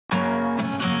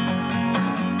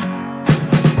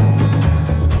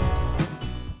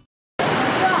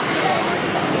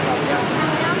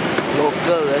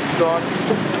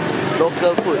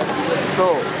local food.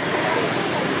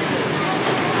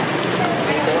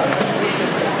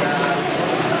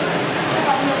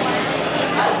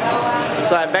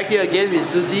 So I'm back here again with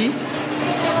Susie,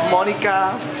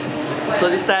 Monica. So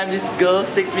this time this girl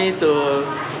takes me to,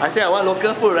 I say I want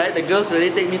local food, right? The girls really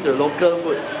take me to local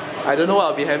food. I don't know what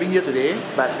I'll be having here today,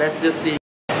 but let's just see.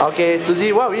 Okay,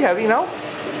 Susie, what are we having now?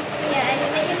 Yeah,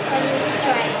 I'm making for you to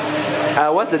try.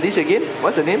 What's the dish again?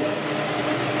 What's the name?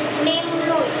 Nem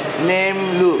Lui. Nem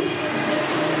Lui.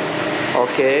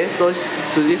 Okay, so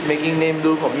Susie's making Nem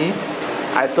Lui for me.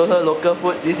 I told her local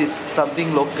food, this is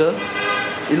something local.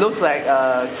 It looks like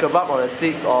a kebab on a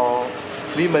stick, or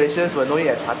we Malaysians will know it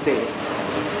as satay.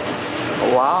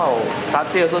 Wow,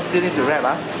 satay also still need to wrap,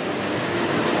 huh?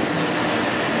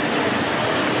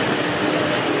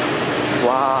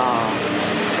 Wow.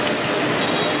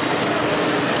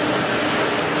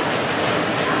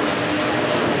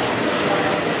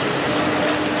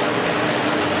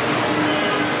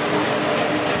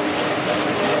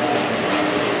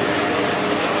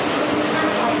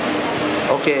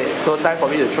 Okay, so time for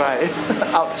me to try.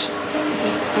 Ouch.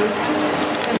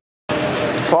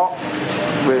 Pork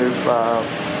with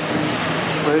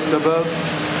vegetable.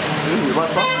 This is what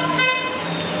sauce?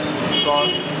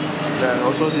 Sauce. Then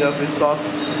also here fish sauce.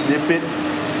 Dip it,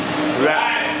 wrap,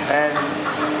 and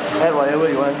add whatever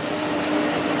you want.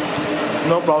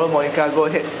 No problem, Monica, go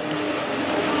ahead.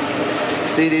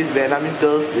 See these Vietnamese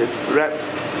girls, this wraps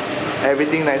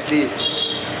everything nicely.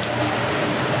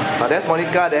 Now that's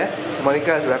Monica there.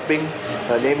 Monica is wrapping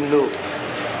her Nem Lui.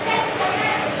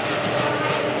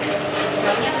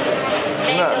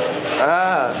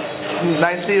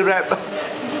 Nicely wrapped.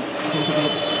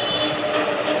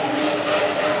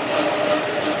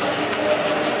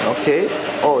 Okay.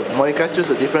 Oh, Monica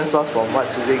chose a different sauce from what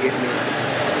Susie gave me.